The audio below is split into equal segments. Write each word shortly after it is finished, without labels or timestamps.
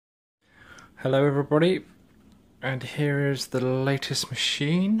Hello everybody, and here is the latest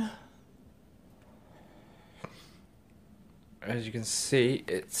machine. As you can see,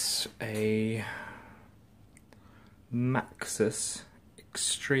 it's a Maxus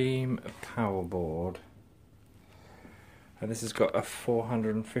Extreme Power Board, and this has got a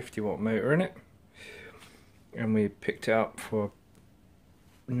 450 watt motor in it, and we picked it up for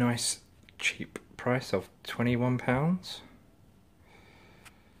a nice cheap price of £21.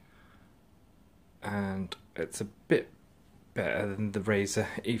 And it's a bit better than the Razor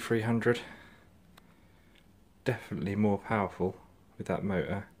E300. Definitely more powerful with that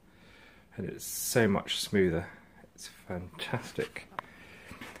motor, and it's so much smoother. It's fantastic.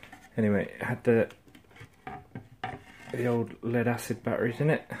 Anyway, it had the old lead acid batteries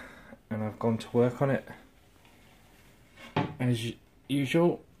in it, and I've gone to work on it as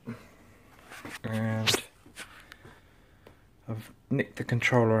usual, and I've nicked the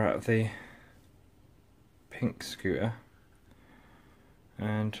controller out of the pink scooter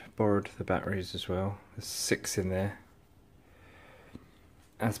and borrowed the batteries as well. There's 6 in there,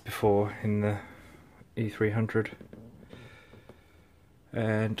 as before in the E300,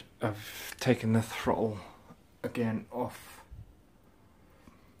 and I've taken the throttle again off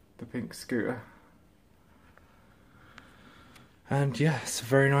the pink scooter, and yeah, it's a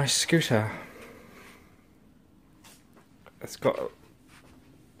very nice scooter. It's got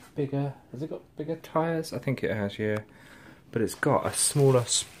bigger, has it got bigger tyres? I think it has, yeah. But it's got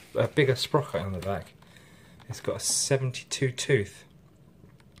a bigger sprocket on the back. It's got a 72 tooth,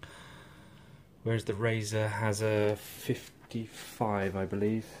 whereas the Razor has a 55, I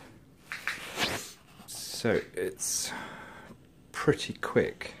believe. So it's pretty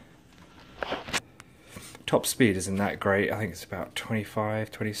quick. Top speed isn't that great. I think it's about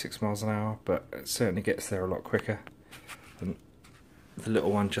 26 miles an hour, but it certainly gets there a lot quicker. And the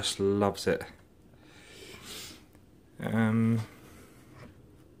little one just loves it. Can't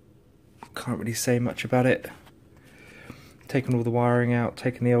really say much about it. Taken all the wiring out,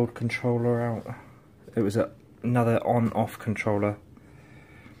 taken the old controller out. It was another on-off controller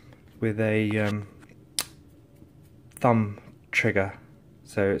with a thumb trigger.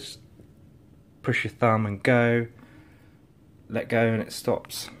 So it's push your thumb and go, let go and it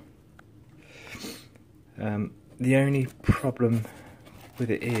stops. The only problem with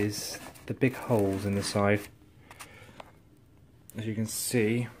it is the big holes in the side. As you can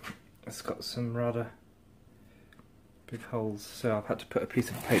see, it's got some rather big holes, so I've had to put a piece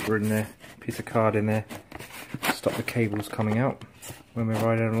of paper in there, a piece of card in there, to stop the cables coming out when we're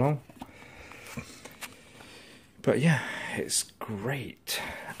riding along. But yeah, it's great,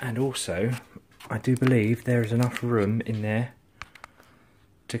 and also I do believe there is enough room in there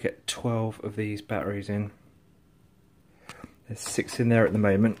to get 12 of these batteries in. There's 6 in there at the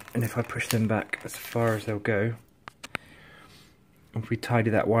moment, and if I push them back as far as they'll go, if we tidy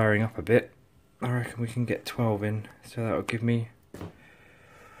that wiring up a bit, I reckon we can get 12 in, so that will give me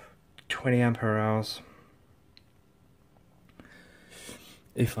 20 ampere hours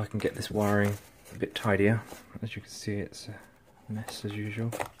if I can get this wiring a bit tidier. As you can see, it's a mess as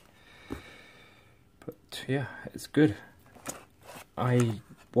usual, but yeah, it's good. I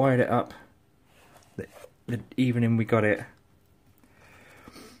wired it up the evening we got it,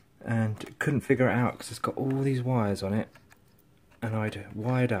 and couldn't figure it out because it's got all these wires on it, and I'd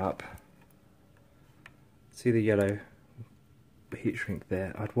wired up, see the yellow heat shrink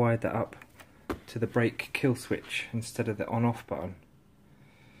there, I'd wired that up to the brake kill switch instead of the on off button.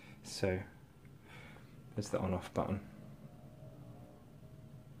 So there's the on off button,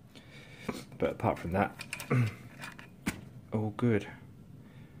 but apart from that, all good.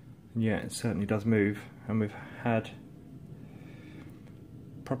 And yeah, it certainly does move, and we've had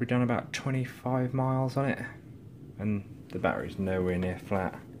probably done about 25 miles on it, and the battery's nowhere near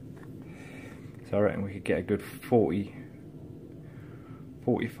flat, so I reckon we could get a good 40,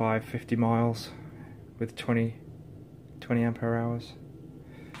 45, 50 miles with 20 ampere hours.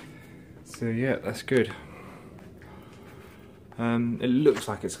 So yeah, that's good. It looks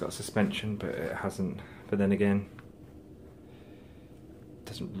like it's got suspension, but it hasn't. But then again, it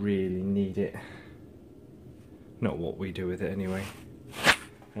doesn't really need it. Not what we do with it anyway.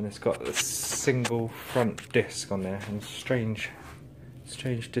 And it's got a single front disc on there, and strange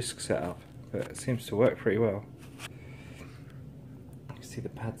disc setup, but it seems to work pretty well. You can see the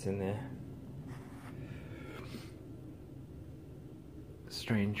pads in there.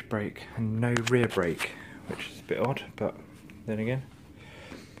 Strange brake, and no rear brake, which is a bit odd, but then again,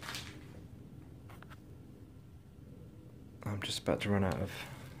 I'm just about to run out of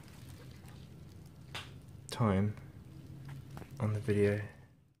time on the video.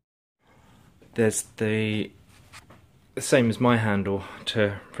 there's the same as my handle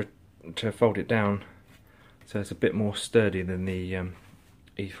to fold it down, so it's a bit more sturdy than the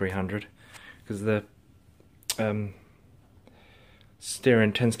E300, because the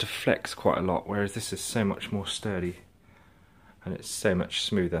steering tends to flex quite a lot, whereas this is so much more sturdy and it's so much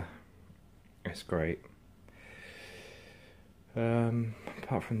smoother. It's great.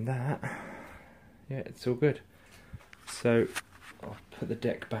 Apart from that, yeah, it's all good. So I'll put the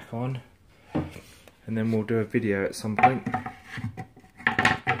deck back on and then we'll do a video at some point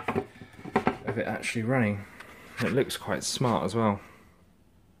of it actually running. It looks quite smart as well.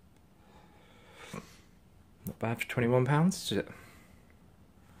 Not bad for £21, is it?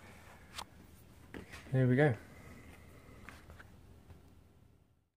 There we go.